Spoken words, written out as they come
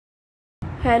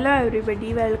Hello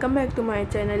everybody, welcome back to my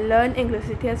channel Learn English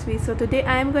with Yasvi. So today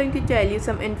I am going to tell you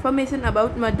some information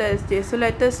about Mother's Day. So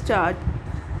let us start.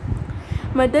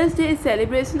 Mother's Day is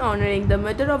celebration honoring the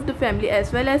mother of the family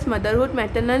as well as motherhood,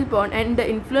 maternal bond and the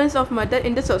influence of mother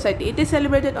in the society. It is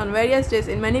celebrated on various days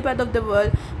in many parts of the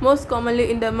world, most commonly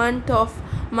in the month of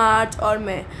March or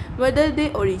May. Mother's Day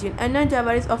origin. Anna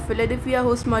Javaris of Philadelphia,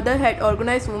 whose mother had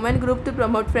organized women group to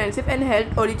promote friendship and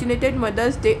health, originated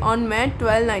Mother's Day on May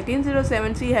 12,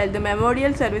 1907. She held the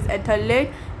memorial service at her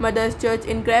late mother's church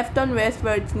in Grafton, West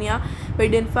Virginia.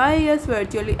 Within 5 years,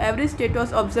 virtually every state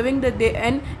was observing the day,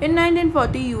 and in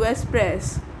 1940, U.S.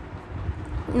 press.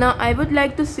 Now I would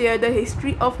like to share the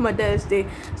history of Mother's Day.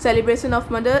 Celebration of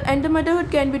mother and the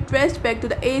motherhood can be traced back to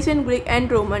the ancient Greek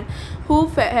and Roman, who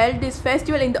held this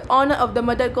festival in the honor of the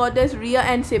mother goddess Rhea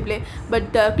and Cybele.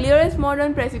 But the clearest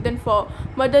modern precedent for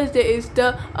Mother's Day is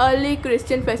the early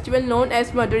Christian festival known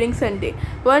as Mothering Sunday.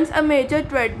 Once a major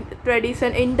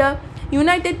tradition in the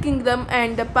United Kingdom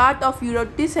and the part of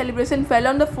Europe, this celebration fell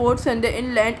on the fourth Sunday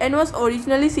in Lent and was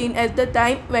originally seen as the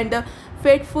time when the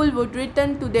faithful would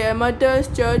return to their mother's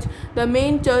church, the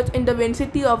main church in the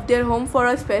vicinity of their home, for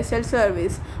a special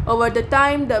service. Over the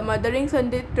time, the Mothering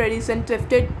Sunday tradition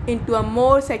drifted into a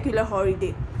more secular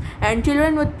holiday, and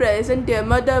children would present their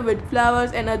mother with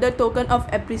flowers and other token of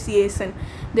appreciation.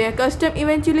 Their custom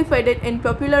eventually faded in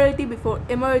popularity before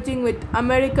emerging with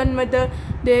American Mother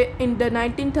Day in the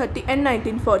 1930s and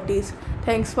 1940s.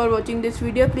 Thanks for watching this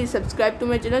video. Please subscribe to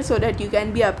my channel so that you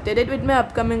can be updated with my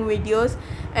upcoming videos,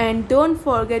 and don't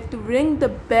forget to ring the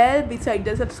bell beside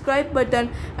the subscribe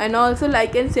button, and also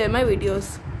like and share my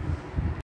videos.